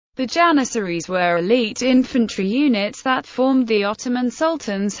The Janissaries were elite infantry units that formed the Ottoman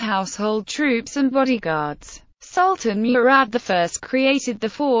Sultan's household troops and bodyguards. Sultan Murad I created the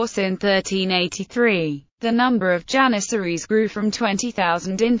force in 1383. The number of Janissaries grew from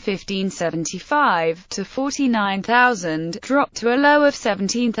 20,000 in 1575 to 49,000, dropped to a low of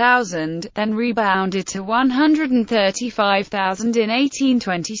 17,000, then rebounded to 135,000 in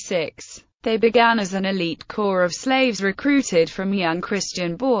 1826. They began as an elite corps of slaves recruited from young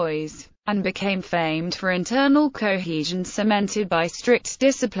Christian boys, and became famed for internal cohesion cemented by strict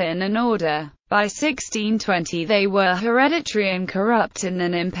discipline and order. By 1620 they were hereditary and corrupt and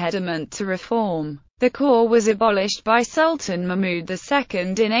an impediment to reform. The corps was abolished by Sultan Mahmud II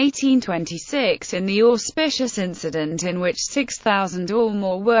in 1826 in the auspicious incident in which 6,000 or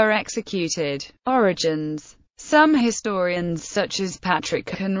more were executed. Origins. Some historians such as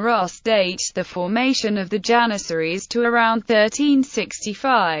Patrick and Ross date the formation of the Janissaries to around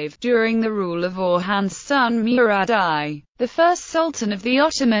 1365, during the rule of Orhan's son Murad I, the first Sultan of the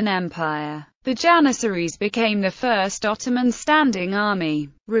Ottoman Empire. The Janissaries became the first Ottoman standing army,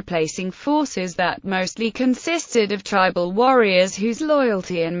 replacing forces that mostly consisted of tribal warriors whose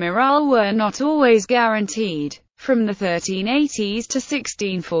loyalty and morale were not always guaranteed. From the 1380s to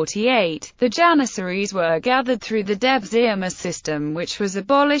 1648, the Janissaries were gathered through the Devzirma system, which was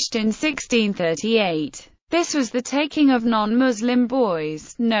abolished in 1638. This was the taking of non-Muslim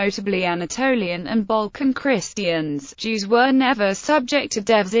boys, notably Anatolian and Balkan Christians. Jews were never subject to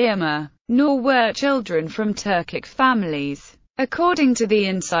Devzirma, nor were children from Turkic families. According to the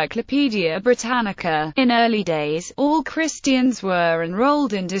Encyclopaedia Britannica, in early days, all Christians were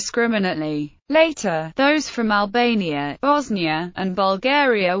enrolled indiscriminately. Later, those from Albania, Bosnia, and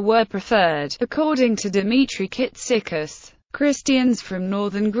Bulgaria were preferred. According to Dimitri Kitsikis, Christians from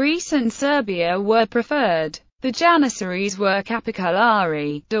northern Greece and Serbia were preferred. The Janissaries were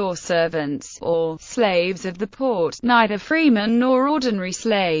capitulari, door servants, or slaves of the port, neither freemen nor ordinary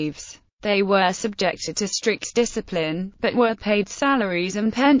slaves. They were subjected to strict discipline, but were paid salaries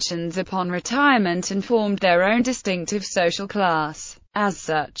and pensions upon retirement and formed their own distinctive social class. As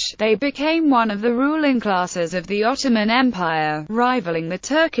such, they became one of the ruling classes of the Ottoman Empire, rivaling the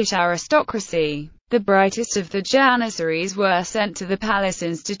Turkish aristocracy. The brightest of the Janissaries were sent to the palace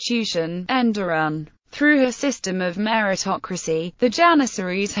institution, Enderun. Through a system of meritocracy, the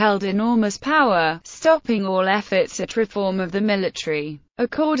Janissaries held enormous power, stopping all efforts at reform of the military.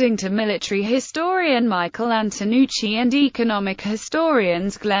 According to military historian Michael Antonucci and economic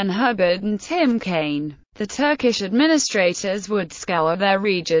historians Glenn Hubbard and Tim Kaine, the Turkish administrators would scour their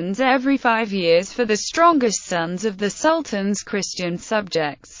regions every 5 years for the strongest sons of the Sultan's Christian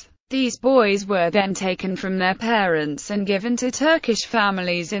subjects. These boys were then taken from their parents and given to Turkish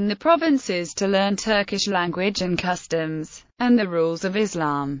families in the provinces to learn Turkish language and customs, and the rules of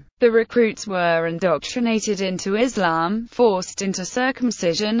Islam. The recruits were indoctrinated into Islam, forced into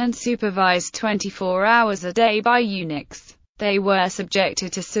circumcision and supervised 24 hours a day by eunuchs. They were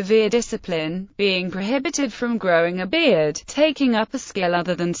subjected to severe discipline, being prohibited from growing a beard, taking up a skill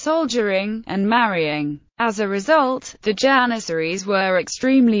other than soldiering, and marrying. As a result, the Janissaries were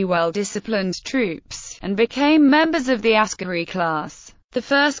extremely well-disciplined troops, and became members of the askari class, the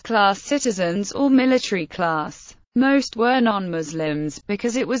first-class citizens or military class. Most were non-Muslims,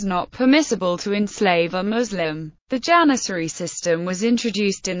 because it was not permissible to enslave a Muslim. The Janissary system was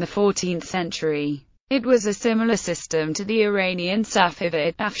introduced in the 14th century. It was a similar system to the Iranian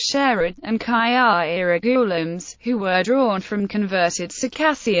Safavid, Afsharid, and Kayar-era ghulams, who were drawn from converted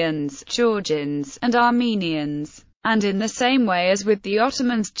Circassians, Georgians, and Armenians. And in the same way as with the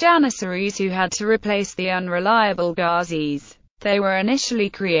Ottomans, Janissaries who had to replace the unreliable Ghazis. They were initially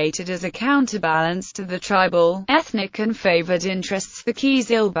created as a counterbalance to the tribal, ethnic and favored interests the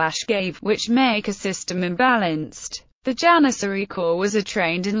Kizilbash gave, which make a system imbalanced. The Janissary Corps was a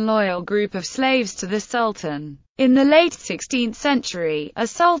trained and loyal group of slaves to the Sultan. In the late 16th century, a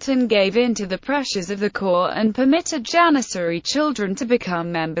sultan gave in to the pressures of the Corps and permitted Janissary children to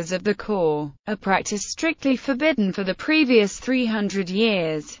become members of the Corps, a practice strictly forbidden for the previous 300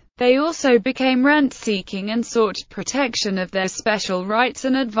 years. They also became rent-seeking and sought protection of their special rights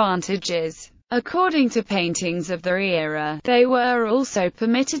and advantages. According to paintings of their era, they were also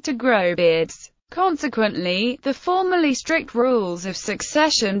permitted to grow beards. Consequently, the formerly strict rules of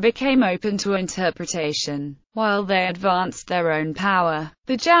succession became open to interpretation. While they advanced their own power,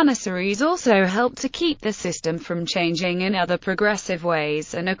 the Janissaries also helped to keep the system from changing in other progressive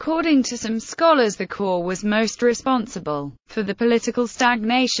ways, and according to some scholars the core was most responsible for the political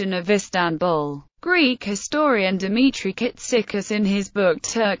stagnation of Istanbul. Greek historian Dimitri Kitsikis in his book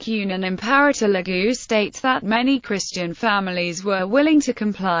Türk'ün İmparatorluğu states that many Christian families were willing to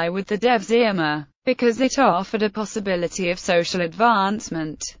comply with the Devşirme, because it offered a possibility of social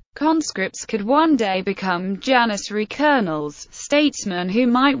advancement. Conscripts could one day become Janissary colonels, statesmen who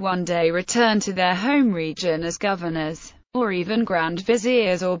might one day return to their home region as governors, or even grand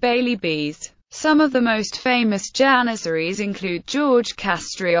viziers or beylerbeyis. Some of the most famous Janissaries include George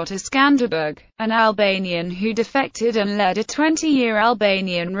Kastriot of Skanderberg, an Albanian who defected and led a 20-year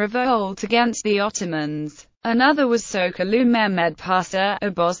Albanian revolt against the Ottomans. Another was Sokollu Mehmed Pasha,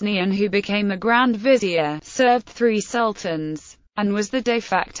 a Bosnian who became a grand vizier, served 3 sultans, and was the de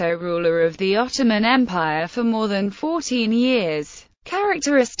facto ruler of the Ottoman Empire for more than 14 years.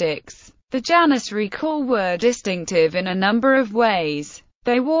 Characteristics: the Janissary corps were distinctive in a number of ways.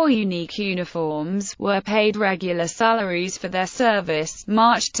 They wore unique uniforms, were paid regular salaries for their service,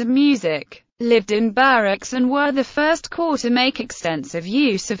 marched to music, lived in barracks, and were the first corps to make extensive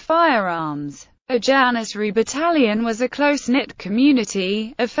use of firearms. A Janissary battalion was a close-knit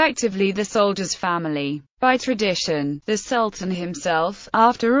community, effectively the soldier's family. By tradition, the Sultan himself,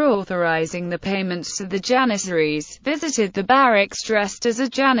 after authorizing the payments to the Janissaries, visited the barracks dressed as a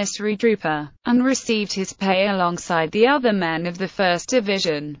Janissary trooper, and received his pay alongside the other men of the 1st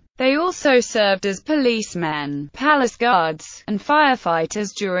Division. They also served as policemen, palace guards, and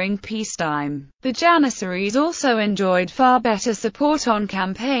firefighters during peacetime. The Janissaries also enjoyed far better support on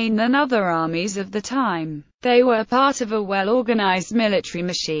campaign than other armies of the time. They were part of a well-organized military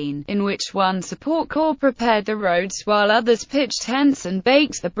machine, in which one support corps prepared the roads while others pitched tents and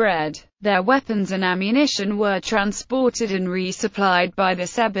baked the bread. Their weapons and ammunition were transported and resupplied by the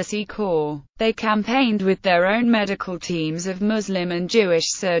Sebasi Corps. They campaigned with their own medical teams of Muslim and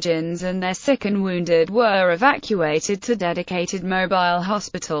Jewish surgeons, and their sick and wounded were evacuated to dedicated mobile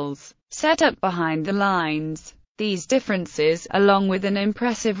hospitals set up behind the lines. These differences, along with an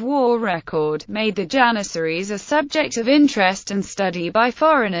impressive war record, made the Janissaries a subject of interest and study by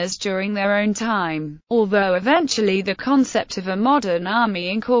foreigners during their own time, although eventually the concept of a modern army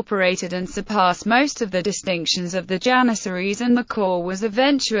incorporated and surpassed most of the distinctions of the Janissaries, and the corps was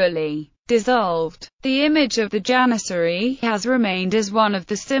eventually dissolved. The image of the Janissary has remained as one of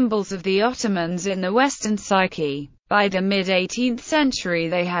the symbols of the Ottomans in the Western psyche. By the mid-18th century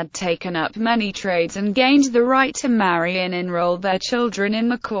they had taken up many trades and gained the right to marry and enroll their children in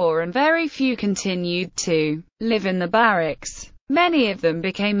the corps, and very few continued to live in the barracks. Many of them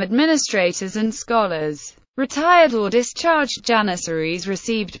became administrators and scholars. Retired or discharged Janissaries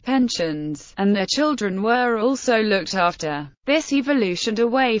received pensions, and their children were also looked after. This evolution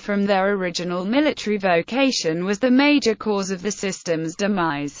away from their original military vocation was the major cause of the system's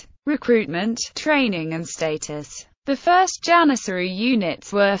demise. Recruitment, training and status. The first Janissary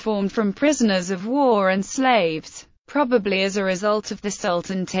units were formed from prisoners of war and slaves, probably as a result of the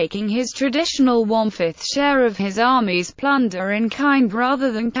Sultan taking his traditional 1/5 share of his army's plunder in kind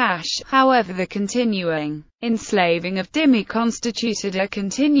rather than cash. However, the continuing enslaving of dhimmi constituted a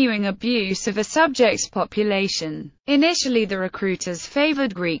continuing abuse of a subject population. Initially the recruiters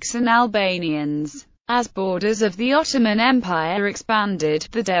favored Greeks and Albanians. As borders of the Ottoman Empire expanded,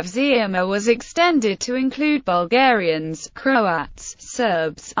 the Devşirme was extended to include Bulgarians, Croats,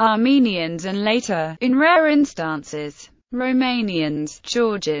 Serbs, Armenians and later, in rare instances, Romanians,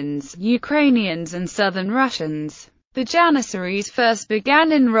 Georgians, Ukrainians and southern Russians. The Janissaries first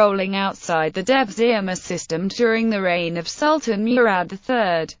began enrolling outside the Devşirme system during the reign of Sultan Murad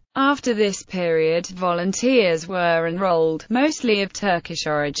III. After this period, volunteers were enrolled, mostly of Turkish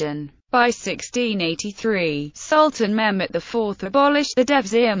origin. By 1683, Sultan Mehmet IV abolished the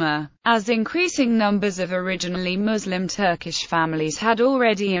Devşirme, as increasing numbers of originally Muslim Turkish families had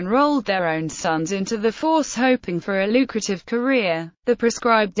already enrolled their own sons into the force hoping for a lucrative career. The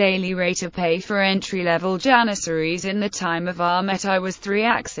prescribed daily rate of pay for entry-level Janissaries in the time of Ahmet I was 3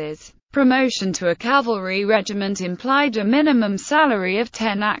 axes. Promotion to a cavalry regiment implied a minimum salary of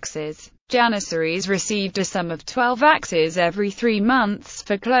 10 axes. Janissaries received a sum of 12 axes every 3 months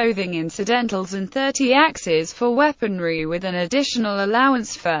for clothing incidentals and 30 axes for weaponry, with an additional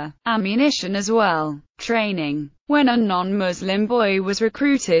allowance for ammunition as well. Training. When a non-Muslim boy was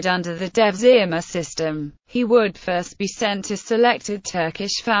recruited under the Devşirme system, he would first be sent to selected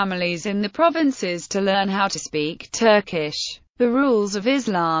Turkish families in the provinces to learn how to speak Turkish, the rules of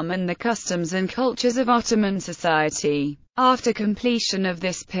Islam and the customs and cultures of Ottoman society. After completion of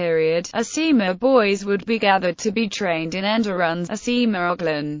this period, Asima boys would be gathered to be trained in Enderun's Asima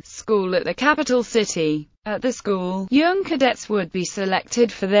Oglan school at the capital city. At the school, young cadets would be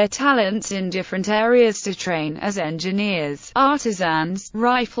selected for their talents in different areas to train as engineers, artisans,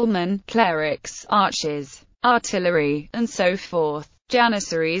 riflemen, clerics, archers, artillery, and so forth.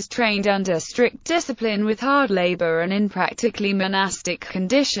 Janissaries trained under strict discipline with hard labor and in practically monastic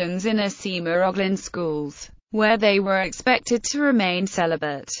conditions in Asima Oglan schools, where they were expected to remain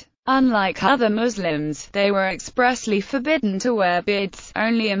celibate. Unlike other Muslims, they were expressly forbidden to wear beards,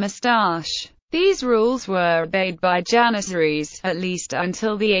 only a moustache. These rules were obeyed by Janissaries, at least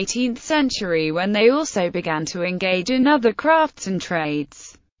until the 18th century, when they also began to engage in other crafts and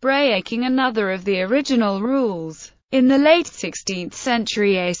trades, breaking another of the original rules. In the late 16th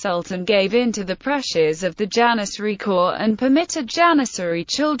century, a sultan gave in to the pressures of the Janissary corps and permitted Janissary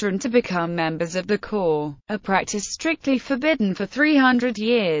children to become members of the corps, a practice strictly forbidden for 300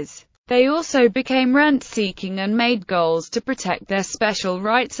 years. They also became rent-seeking and made goals to protect their special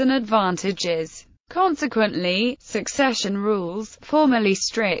rights and advantages. Consequently, succession rules, formerly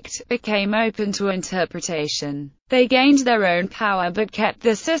strict, became open to interpretation. They gained their own power but kept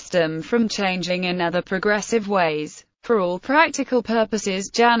the system from changing in other progressive ways. For all practical purposes,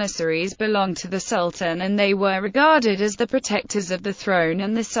 Janissaries belonged to the Sultan and they were regarded as the protectors of the throne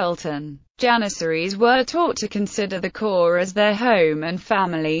and the Sultan. Janissaries were taught to consider the corps as their home and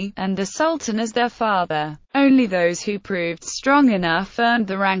family, and the Sultan as their father. Only those who proved strong enough earned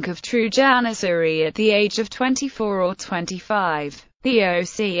the rank of true Janissary at the age of 24 or 25. The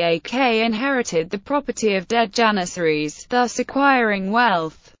OCAK inherited the property of dead Janissaries, thus acquiring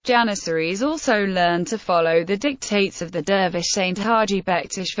wealth. Janissaries also learned to follow the dictates of the dervish Saint Haji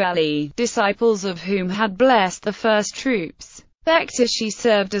Bektash Veli, disciples of whom had blessed the first troops. Bektashi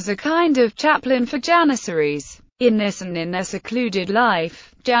served as a kind of chaplain for Janissaries. In this and in their secluded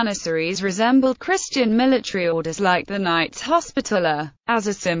life, Janissaries resembled Christian military orders like the Knights Hospitaller. As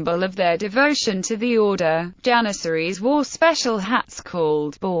a symbol of their devotion to the order, Janissaries wore special hats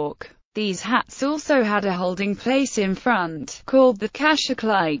called bork. These hats also had a holding place in front, called the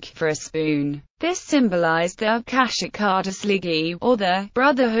kashak for a spoon. This symbolized the kashak or the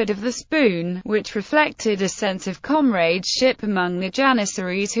brotherhood of the spoon, which reflected a sense of comradeship among the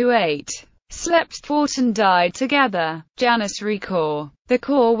Janissaries who ate, slept, fought and died together. Janissary Corps. The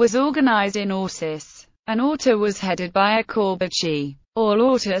corps was organized in Ortis. An orta was headed by a Corbachi. All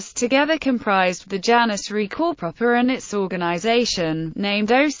ortas together comprised the Janissary Corps proper and its organization, named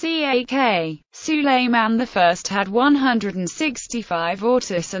OCAK. Suleiman I had 165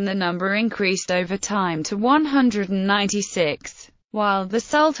 ortas and the number increased over time to 196. While the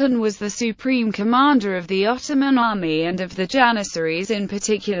Sultan was the supreme commander of the Ottoman army and of the Janissaries in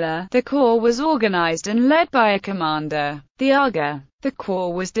particular, the corps was organized and led by a commander, the Aga. The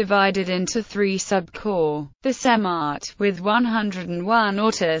corps was divided into three sub-corps: the Semart, with 101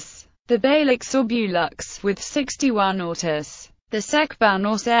 ortas, the Beyliks or Buluks, with 61 ortas, the Sekban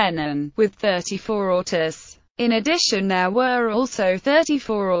or Senan, with 34 ortas. In addition, there were also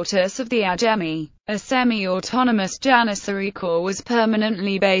 34 ortas of the Ajami. A semi-autonomous Janissary corps was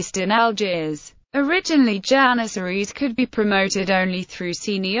permanently based in Algiers. Originally, Janissaries could be promoted only through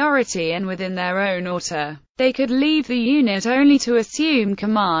seniority and within their own orta. They could leave the unit only to assume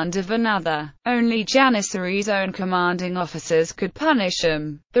command of another. Only Janissaries' own commanding officers could punish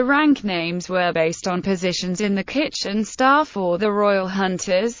them. The rank names were based on positions in the kitchen staff or the royal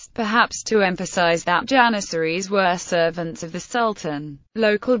hunters, perhaps to emphasize that Janissaries were servants of the Sultan.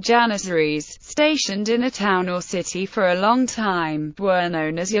 Local Janissaries, stationed in a town or city for a long time, were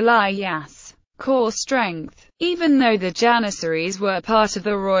known as Yalayas. Corps strength. Even though the Janissaries were part of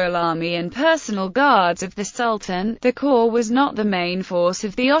the royal army and personal guards of the Sultan, the corps was not the main force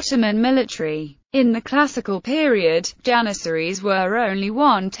of the Ottoman military. In the classical period, Janissaries were only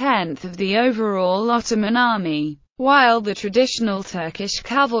 1/10 of the overall Ottoman army, while the traditional Turkish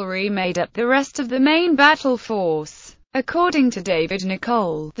cavalry made up the rest of the main battle force. According to David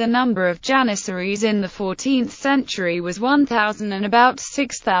Nicole, the number of Janissaries in the 14th century was 1,000 and about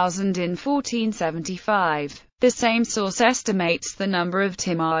 6,000 in 1475. The same source estimates the number of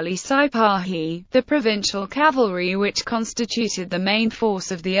Timali Sipahi, the provincial cavalry which constituted the main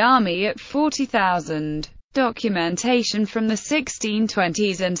force of the army, at 40,000. Documentation from the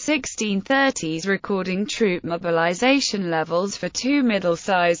 1620s and 1630s recording troop mobilization levels for two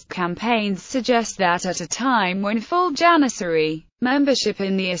middle-sized campaigns suggest that at a time when full Janissary Membership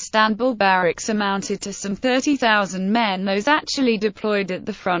in the Istanbul barracks amounted to some 30,000 men. Those actually deployed at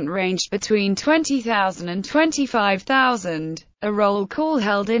the front ranged between 20,000 and 25,000. A roll call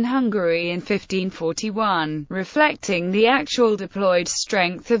held in Hungary in 1541, reflecting the actual deployed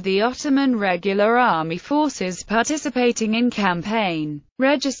strength of the Ottoman regular army forces participating in campaign,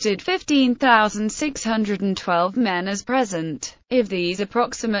 registered 15,612 men as present. Of these,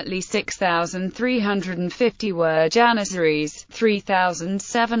 approximately 6,350 were Janissaries,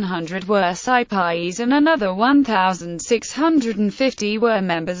 3,700 were Sipais, and another 1,650 were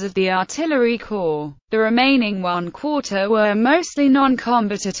members of the artillery corps. The remaining one-quarter were mostly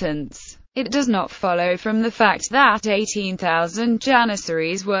non-combatants. It does not follow from the fact that 18,000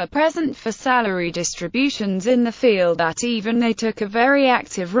 Janissaries were present for salary distributions in the field that even they took a very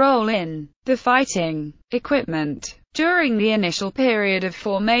active role in the fighting. Equipment. During the initial period of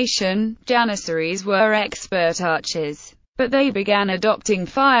formation, Janissaries were expert archers, but they began adopting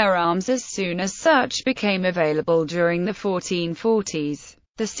firearms as soon as such became available during the 1440s.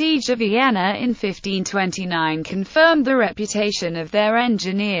 The Siege of Vienna in 1529 confirmed the reputation of their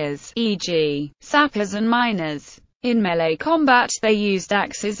engineers, e.g., sappers and miners. In melee combat they used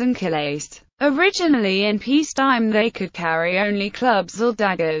axes and killers. Originally in peacetime they could carry only clubs or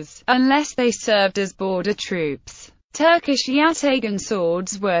daggers, unless they served as border troops. Turkish yatagan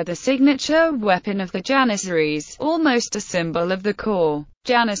swords were the signature weapon of the Janissaries, almost a symbol of the corps.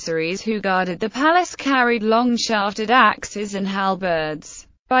 Janissaries who guarded the palace carried long-shafted axes and halberds.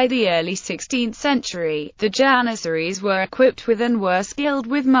 By the early 16th century, the Janissaries were equipped with and were skilled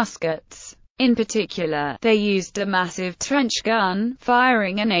with muskets. In particular, they used a massive trench gun,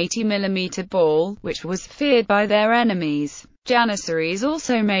 firing an 80mm ball, which was feared by their enemies. Janissaries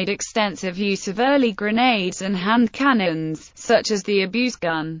also made extensive use of early grenades and hand cannons, such as the obuse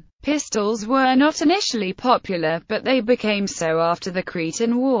gun. Pistols were not initially popular, but they became so after the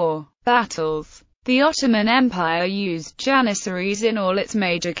Cretan War. Battles. The Ottoman Empire used Janissaries in all its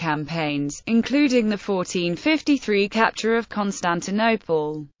major campaigns, including the 1453 capture of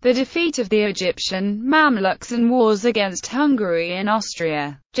Constantinople, the defeat of the Egyptian Mamluks, and wars against Hungary and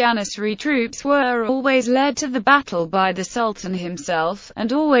Austria. Janissary troops were always led to the battle by the Sultan himself,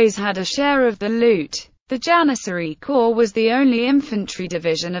 and always had a share of the loot. The Janissary Corps was the only infantry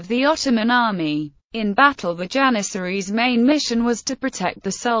division of the Ottoman army. In battle, the Janissaries' main mission was to protect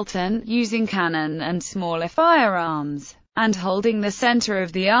the Sultan, using cannon and smaller firearms, and holding the center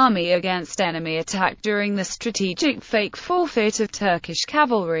of the army against enemy attack during the strategic fake forfeit of Turkish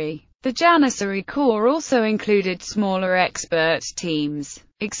cavalry. The Janissary Corps also included smaller expert teams,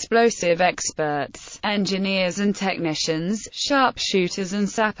 explosive experts, engineers and technicians, sharpshooters and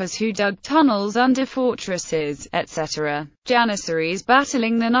sappers who dug tunnels under fortresses, etc. Janissaries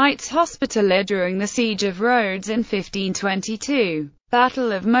battling the Knights Hospitaller during the Siege of Rhodes in 1522.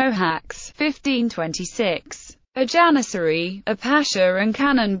 Battle of Mohacs, 1526. A Janissary, a pasha and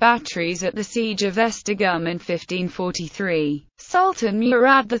cannon batteries at the Siege of Estegum in 1543. Sultan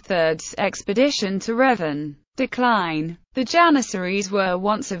Murad III's expedition to Revan. Decline. The Janissaries were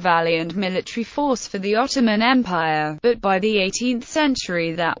once a valiant military force for the Ottoman Empire, but by the 18th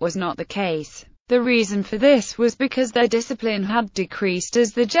century that was not the case. The reason for this was because their discipline had decreased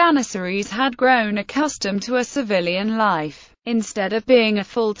as the Janissaries had grown accustomed to a civilian life. Instead of being a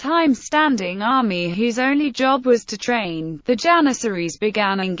full-time standing army whose only job was to train, the Janissaries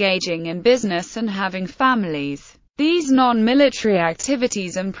began engaging in business and having families. These non-military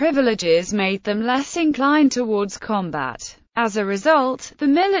activities and privileges made them less inclined towards combat. As a result, the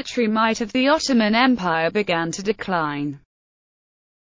military might of the Ottoman Empire began to decline.